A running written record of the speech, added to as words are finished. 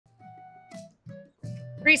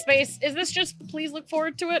Free space. Is this just please look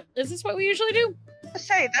forward to it? Is this what we usually do? I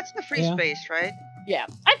say that's the free space, right? Yeah.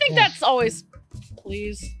 I think that's always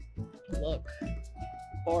please look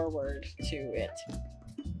forward to it.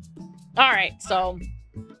 All right, so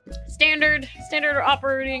standard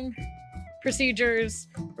operating procedures.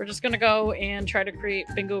 We're just gonna go and try to create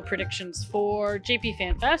bingo predictions for JP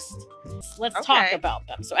Fan Fest. Let's talk about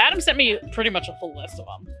them. So Adam sent me pretty much a full list of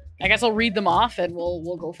them. I guess I'll read them off and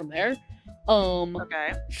we'll go from there.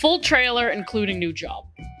 Full trailer including new job.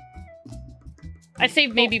 I say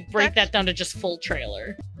maybe break that down to just full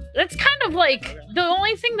trailer. That's kind of like the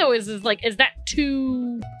only thing though is that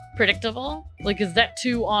too predictable? Like, is that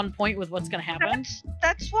too on point with what's gonna happen?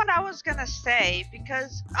 That's what I was gonna say,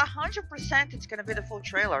 because 100% it's gonna be the full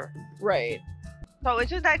trailer. Right. So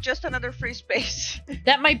isn't that just another free space?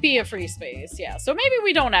 That might be a free space, yeah. So maybe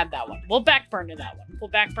we don't add that one. We'll backburner that one.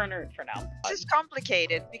 We'll backburner it for now. This is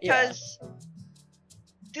complicated because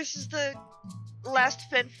this is the last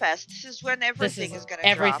Fan Fest. This is when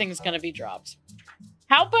everything's gonna be dropped.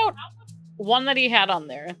 How about one that he had on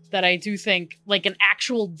there that I do think, like an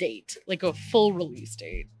actual date, like a full release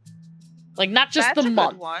date, like not just the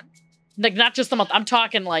month. One. Like not just the month. I'm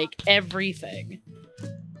talking like everything.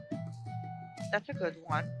 That's a good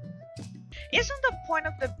one. Isn't the point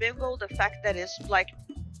of the bingo the fact that it's like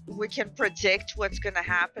we can predict what's gonna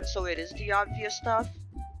happen, so it is the obvious stuff?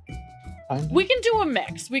 We can do a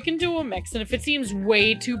mix. And if it seems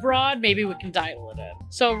way too broad, maybe we can dial it in.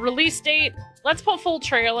 So release date, let's put full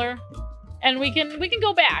trailer, and we can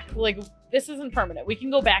go back. Like, this isn't permanent. We can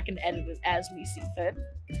go back and edit it as we see fit.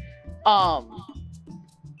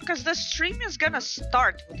 Because the stream is gonna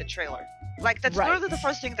start with the trailer. Like, that's literally the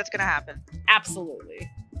first thing that's gonna happen. Absolutely.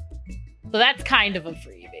 So that's kind of a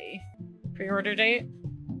freebie. Pre-order date?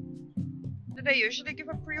 Do they usually give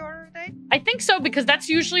a pre-order date? I think so, because that's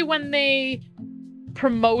usually when they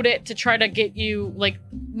promote it to try to get you, like,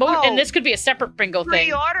 and this could be a separate bingo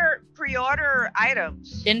thing. Pre-order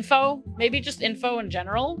items. Info? Maybe just info in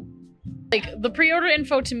general? Like, the pre-order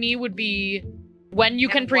info to me would be when you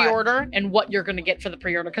can pre-order and what you're going to get for the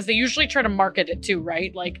pre-order, because they usually try to market it too,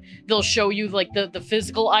 right? Like, they'll show you, like, the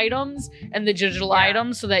physical items and the digital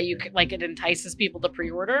items so that you can, like, it entices people to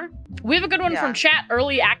pre-order. We have a good one from chat,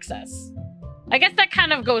 early access. I guess that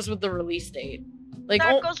kind of goes with the release date. Like,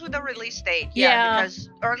 that goes with the release date, because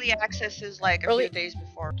early access is like a few days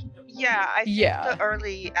before. Yeah, I think the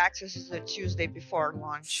early access is the Tuesday before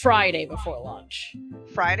launch. Friday before launch.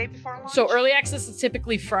 Friday before launch? So early access is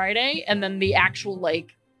typically Friday, and then the actual,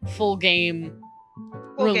 like, full game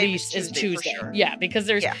release is Tuesday. Sure. Yeah, because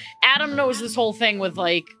there's Adam knows this whole thing with,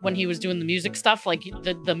 like, when he was doing the music stuff, like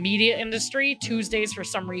the media industry, Tuesdays for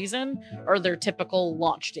some reason are their typical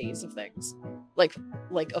launch days of things.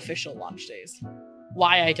 Like official launch days.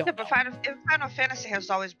 Why I don't know. But Final Fantasy has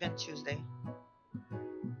always been Tuesday.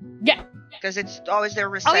 Yeah. Because it's always their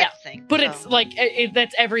reset thing. But it's like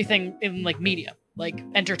that's everything in, like, media, like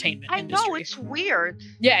entertainment industry. I know, it's weird.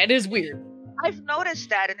 Yeah, it is weird. I've noticed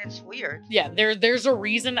that, and it's weird. Yeah, there's a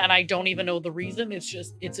reason, and I don't even know the reason. It's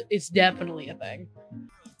just it's definitely a thing.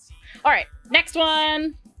 All right, next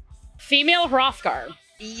one, female Hrothgar.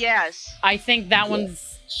 Yes, I think that one's.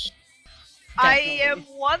 Definitely. I am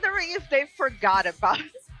wondering if they forgot about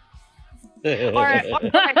it. Or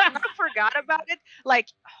like, not forgot about it, like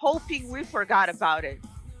hoping we forgot about it.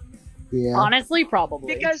 Yeah. Honestly,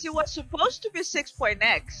 probably. Because it was supposed to be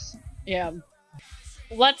 6.x. Yeah.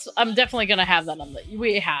 I'm definitely gonna have that on the.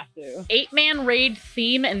 We have to. 8-man raid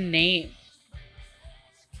theme and name.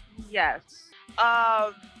 Yes.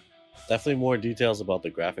 Definitely more details about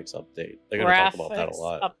the graphics update. They're gonna talk about that a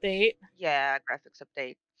lot. Update. Yeah, graphics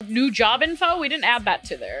update. New job info. We didn't add that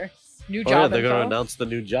to there. New job. They're gonna announce the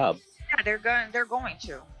new job. Yeah, they're going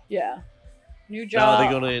to. Yeah. New job. No,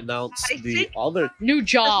 they're gonna announce the other new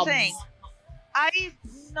jobs. I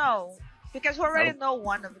know, because we already know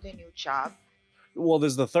one of the new job. Well,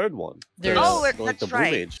 there's the third one. Like that's the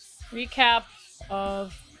right. Blue Mage. Recap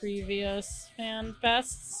of previous fan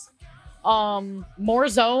fests. More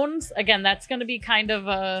zones. Again, that's gonna be kind of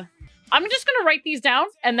a. I'm just gonna write these down,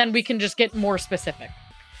 and then we can just get more specific.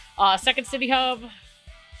 Second city hub.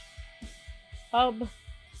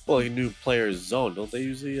 Well, a new player's zone, don't they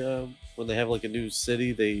usually? When they have like a new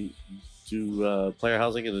city, they do player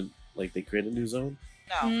housing and then like they create a new zone.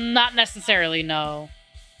 No, not necessarily. No.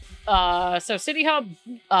 So city hub,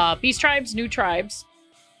 beast tribes, new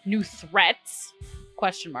threats,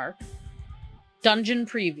 question mark, dungeon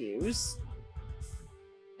previews,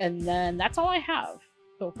 and then that's all I have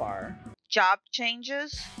so far. Job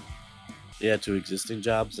changes. Yeah, to existing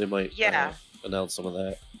jobs, they might announce some of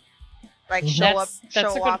that. Like That's a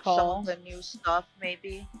show good off some call. of the new stuff,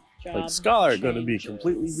 maybe. Job Like Scholar going to be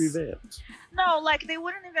completely changes. revamped. No, like they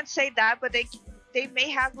wouldn't even say that, but they may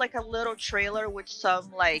have like a little trailer with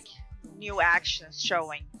some like new actions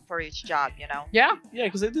showing for each job, you know? Yeah. Yeah,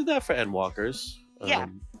 because they did that for Endwalkers. Yeah.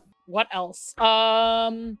 What else?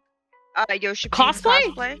 Yoshi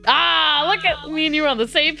Cosplay? Ah, look at me and you on the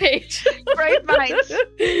same page. Great minds.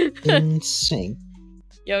 In sync.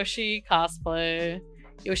 Yoshi cosplay.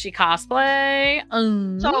 Yoshi cosplay.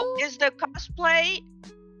 So is the cosplay?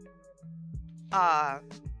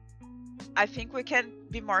 I think we can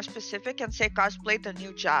be more specific and say cosplay the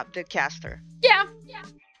new job, the caster. Yeah.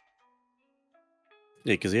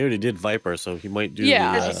 Yeah, because he already did Viper, so he might do.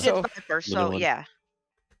 Yeah, Because he did so- Viper, the new so one. yeah.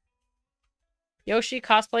 Yoshi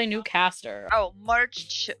cosplay new caster. Oh,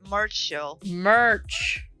 merch show.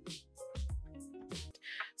 Merch.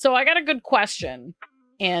 So I got a good question,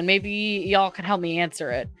 and maybe y'all can help me answer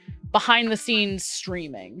it. Behind the scenes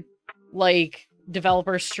streaming, like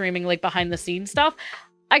developers streaming like behind the scenes stuff.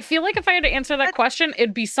 I feel like if I had to answer that question,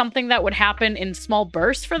 it'd be something that would happen in small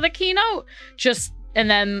bursts for the keynote, and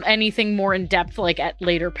then anything more in depth like at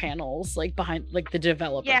later panels, like behind like the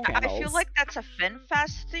developer panels. I feel like that's a Fan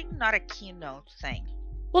Fest thing, not a keynote thing.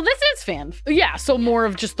 Well, this is so more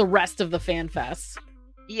of just the rest of the Fan Fest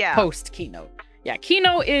Yeah. post keynote. Yeah,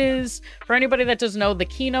 keynote is, for anybody that doesn't know, the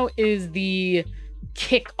keynote is the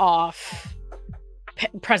kickoff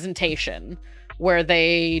presentation where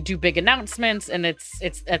they do big announcements, and it's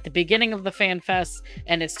at the beginning of the Fan Fest,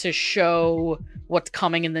 and it's to show what's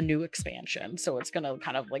coming in the new expansion. So it's gonna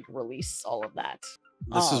kind of like release all of that.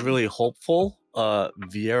 This is really hopeful.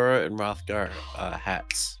 Viera and Rothgar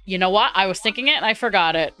hats. You know what? I was thinking it and I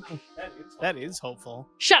forgot it. That is hopeful.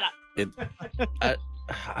 Shut up.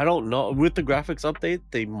 I don't know. With the graphics update,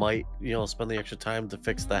 they might, spend the extra time to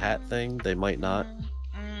fix the hat thing. They might not.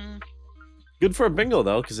 Good for a bingo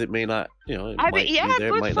though, because it may not, it might be there, it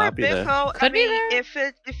good might for not be there. bingo. Could be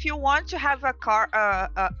there. If you want to have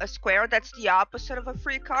a square that's the opposite of a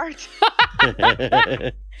free card.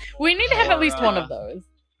 We need to have at least one of those.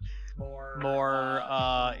 More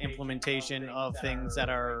implementation of things that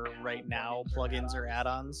are right now plugins or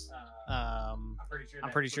add-ons. I'm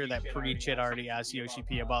pretty sure that Preach had already asked Yoshi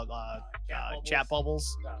P about chat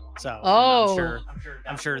bubbles, so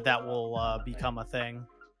I'm sure that will become a thing.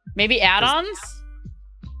 Maybe add-ons?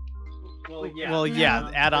 Well, yeah,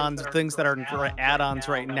 add-ons, things that are add-ons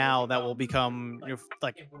right now that will become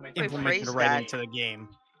implemented right into the game.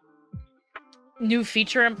 New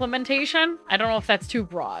feature implementation? I don't know if that's too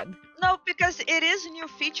broad. No, because it is new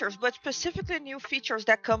features, but specifically new features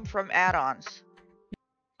that come from add-ons.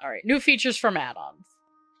 All right, new features from add-ons.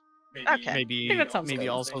 Okay. Maybe think that sounds maybe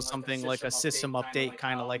good. also something like a system update,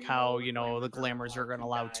 kind of like how the glamours are going to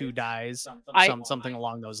allow 2 dyes, something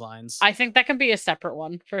along those lines. I think that can be a separate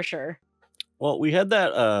one for sure. Well, we had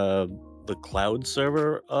that the cloud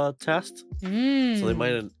server test, so they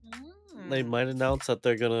might announce that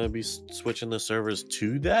they're gonna be switching the servers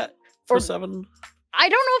to that for 7. I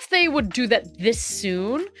don't know if they would do that this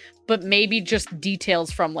soon, but maybe just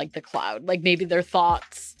details from like the cloud, like maybe their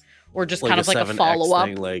thoughts, or just kind of like a 7X follow up.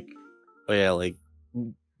 thing, like like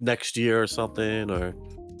next year or something, or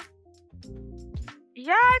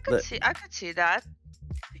Yeah, I could see that.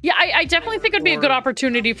 Yeah, I definitely think it'd be a good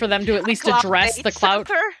opportunity for them to at least address the data cloud.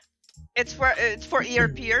 center? It's for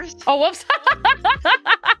ERPers. Oh, whoops.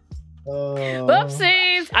 Oh.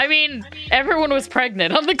 Whoopsies. I mean, everyone was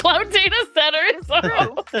pregnant on the cloud data center, so.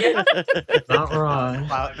 Not wrong.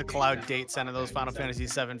 The cloud date center, those Final Fantasy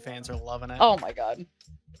VII fans are loving it. Oh my god.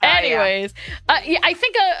 Anyways, yeah, I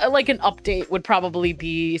think like an update would probably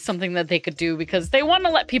be something that they could do, because they want to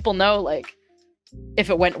let people know like if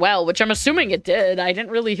it went well, which I'm assuming it did. I didn't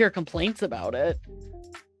really hear complaints about it.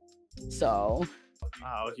 So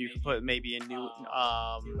You can put maybe a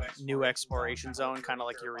new exploration zone, kind of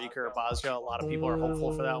like Eureka or Bosnia. A lot of people are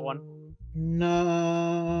hopeful for that one. No.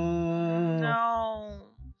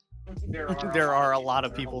 There are a lot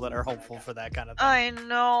of people that are hopeful for that kind of thing. I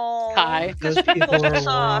know. Kai. Because Those people people are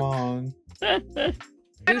suck. wrong. Producer Final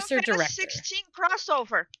Fantasy director. 16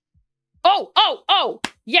 crossover. Oh,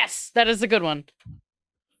 yes, that is a good one.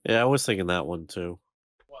 yeah, I was thinking that one too.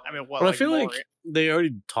 I mean, But I feel like they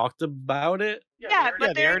already talked about it, Yeah,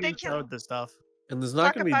 but they already they can. showed the stuff. and there's not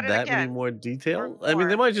Talk going to be about it that many again. more detail. Or I mean,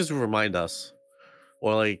 they more. might just remind us,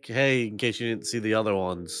 or like, hey, in case you didn't see the other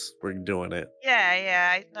ones, we're doing it.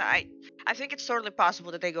 Yeah. I think it's totally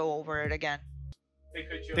possible that they go over it again.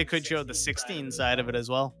 They could show the 16 side of it as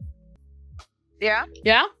well. Yeah.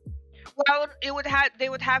 Yeah? Well, they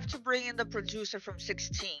would have to bring in the producer from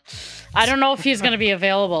 16. I don't know if he's going to be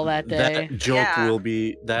available that day. That joke Yeah. will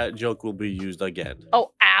be used again.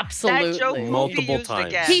 Oh, That joke absolutely. will Multiple be used times.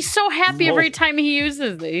 again. He's so happy every time he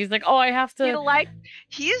uses it. He's like, "Oh, I have to."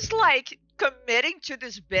 He's like committing to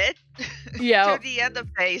this bit Yeah. to the end of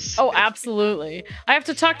phase. Oh, absolutely. I have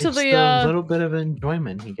to talk to It's the the little bit of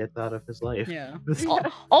enjoyment he gets out of his life. yeah.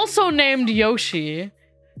 Also named Yoshi.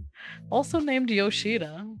 Also named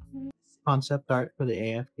Yoshida. Concept art for the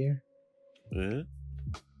AF gear. Eh?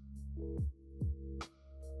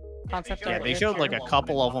 Concept Yeah, art. they showed like a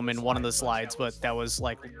couple of them in one of the slides, but that was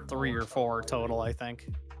like 3 or 4 total, I think.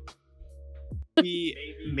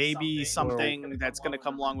 Maybe something that's going to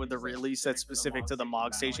come along with the release that's specific to the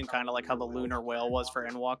Mog Station, kind of like how the Lunar Whale was for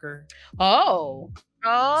Endwalker. Oh.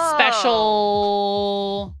 Oh.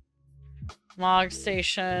 Special Mog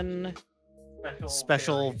Station.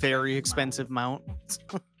 Special, very expensive mount.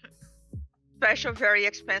 Special, very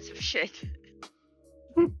expensive shit.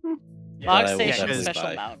 Mog I will Station definitely special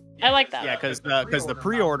buy. mount. I like that. Yeah, because the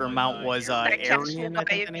pre-order mount was That catches Aryan, the I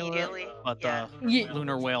think eye the name of it, immediately. but Yeah. the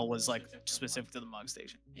Lunar Whale was like specific to the Mog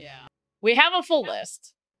Station. Yeah. We have a full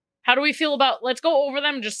list. How do we feel about? Let's go over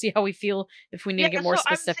them and just see how we feel if we need to get more so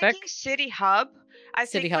specific. I'm thinking City Hub. I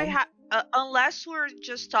City think we Hub. unless we're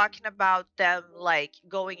just talking about them like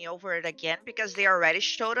going over it again because they already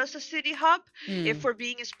showed us a City Hub. Hmm. If we're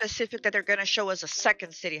being specific that they're gonna show us a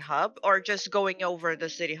second City Hub or just going over the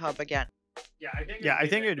City Hub again. Yeah, I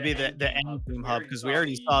think it would be the end game hub because we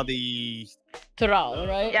already saw the Tural,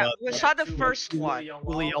 right? Yeah, we saw the first one.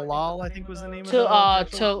 Uli Alal, I think was the name of To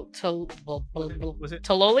Was it?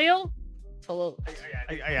 Telolio? I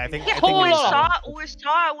think. Yeah, I think it was, we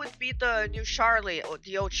saw would be the new Charlie or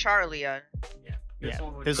the old Charlie. yeah, this So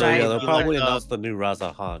one yeah, would they'll be probably like announce the new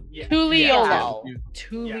Razahan. Tuliolo. Yeah.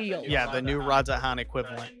 Tuliolo. Yeah, the new Radzahan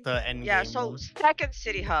equivalent, the end Yeah, game so one. second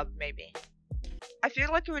City Hub maybe. I feel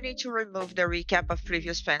like we need to remove the recap of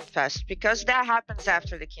previous Fan Fest because that happens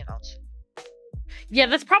after the keynotes. Yeah,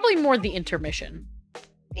 that's probably more the intermission.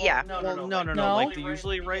 Yeah. Well, no. No? Like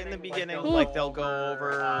usually right in the beginning, Ooh. like they'll go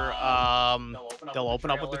over, they'll open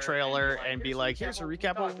up with the trailer and be like, "Here's a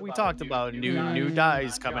recap of what we talked about. New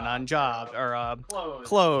dies coming on job or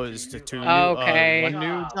closed. Okay. One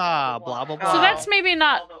new job. Blah blah blah." So that's maybe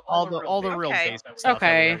not. all the real Okay. basic stuff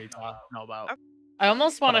Okay. that we already know about. I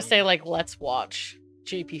almost want to say like, let's watch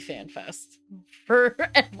JP Fan Fest for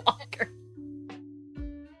Endwalker.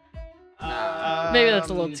 Maybe that's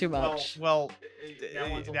a little too much. Well,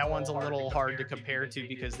 that one's a little hard to compare to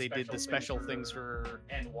because they did the special things for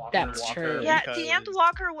Endwalker. That's true. Yeah, because- the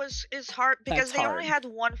Endwalker is hard because That's they only hard.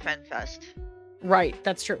 had one Fan Fest. Right,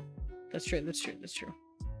 that's true. That's true.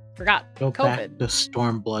 Forgot. Go COVID. back to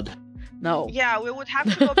Stormblood. No. Yeah, we would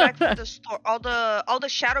have to go back to the store, all the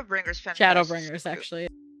Shadowbringers Fan Fest. Shadowbringers, actually.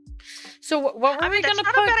 So what were I mean, we that's gonna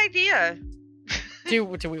not put? a bad idea. Do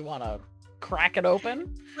we want to crack it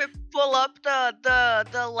open? We pull up the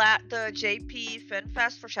JP Fan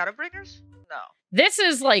Fest for Shadowbringers? No. This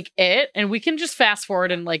is like it, and we can just fast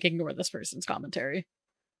forward and like ignore this person's commentary.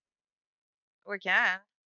 We can.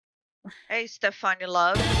 Hey, Stefani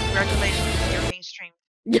Love. Congratulations on your mainstream.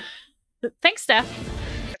 Thanks, Steph.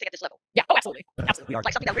 I think at this level. Yeah, oh, absolutely. Absolutely.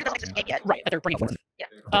 Like something that really doesn't exist yet. Right, that they're bringing forth. Yeah.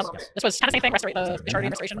 This was kind of the same thing, Charity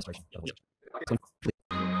Restoration.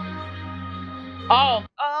 Oh,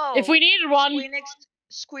 Oh. if we needed one,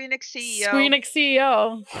 Squeenix CEO. Squeenix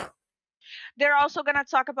CEO. They're also gonna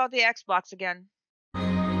talk about the Xbox again.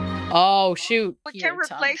 Oh, shoot. We Here can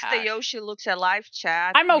to replace the unpack. Yoshi looks at live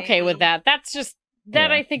chat. I'm okay with maybe. that. That's just, that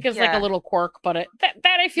Yeah. I think is like Yeah. a little quirk, but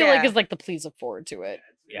that I feel like Yeah. is like the please look forward to it.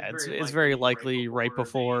 Yeah, it's very likely right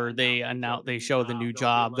before they show the new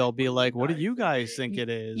job, they'll be like, "What do you guys think it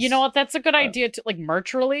is?" You know what? That's a good idea to like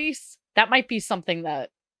merch release. That might be something that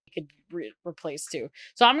you could replace too.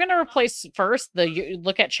 So I'm gonna replace first the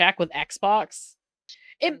look at Shaq with Xbox.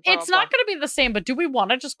 It's not gonna be the same, but do we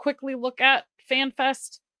want to just quickly look at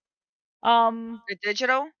FanFest? The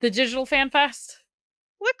digital? The digital FanFest.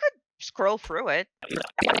 We could scroll through it.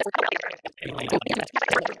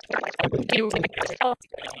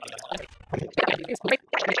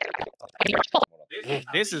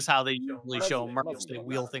 This is how they usually show merch. They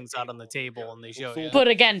wheel things out on the table and they show you. But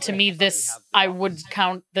again, to me, this I would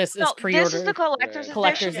count this as No, pre-order. this is the collector's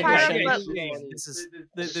Collector's edition. Part of edition. it, but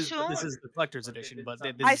This is Soon- the collector's edition, but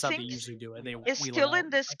this I is how they think usually do it. They it's wheel still it out. in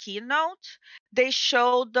this keynote. They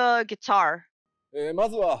show the guitar.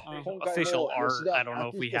 Official art. I don't know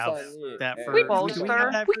if we have that for. We- do we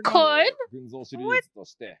have that we for- could.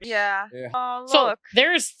 Yeah. So Look.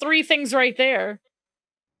 there's 3 things right there.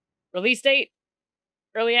 Release date,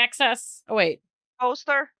 early access. Oh wait,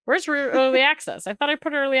 poster. Where's early access? I thought I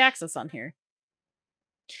put early access on here.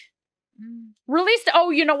 Release.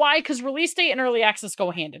 Oh, you know why? Because release date and early access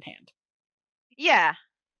go hand in hand. Yeah.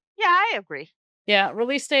 Yeah, I agree. Yeah,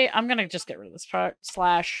 release date. I'm gonna just get rid of this part.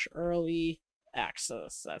 / early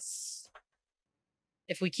access. That's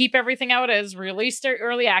if we keep everything out as release date,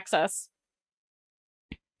 early access,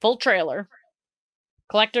 full trailer,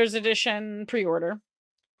 collector's edition pre-order,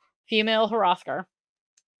 female Hrothgar,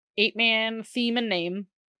 8-man theme and name,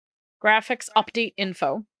 graphics update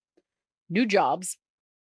info, new jobs,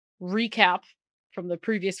 recap from the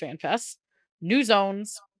previous FanFest, new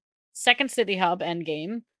zones, second city hub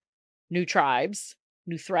endgame, new tribes,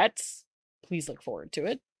 new threats. Please look forward to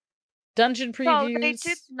it. Dungeon previews. No, they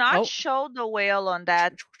did not show the whale on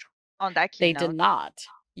that keynote. They did not.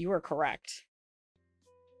 You are correct.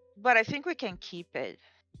 But I think we can keep it.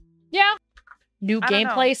 Yeah. New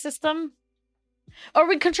gameplay system. Are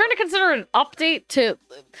we trying to consider an update to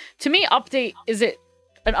me, update, is it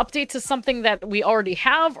an update to something that we already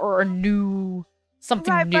have or a new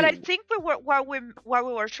something new? But I think what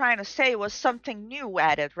we were trying to say was something new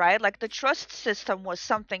added, right? Like the trust system was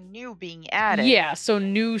something new being added. Yeah, so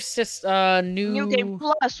new New Game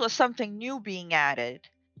Plus was something new being added.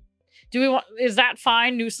 Do we want, is that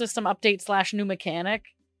fine? New system update / new mechanic?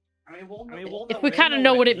 If we kind of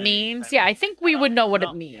know what it means, yeah, I think we would know what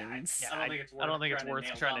it means. Yeah, I don't think it's worth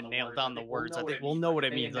trying to nail down the words. I think we'll know what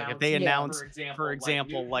it means. Like if they announce, for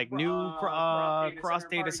example, like new cross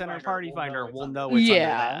data center party finder, we'll know it's under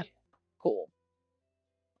that. Cool.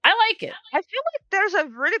 I like it. I feel like there's a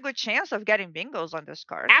really good chance of getting bingos on this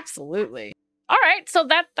card. Absolutely. All right, so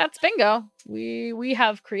that's bingo. We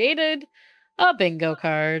have created a bingo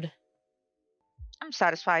card. I'm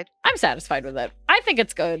satisfied. I'm satisfied with it. I think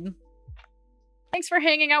it's good. Thanks for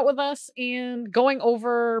hanging out with us and going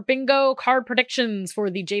over bingo card predictions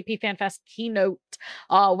for the JP Fan Fest keynote.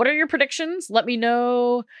 What are your predictions? Let me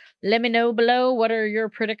know. Let me know below. What are your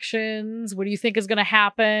predictions? What do you think is going to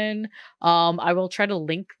happen? I will try to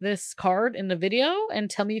link this card in the video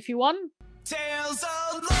and tell me if you won. Tales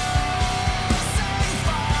of love.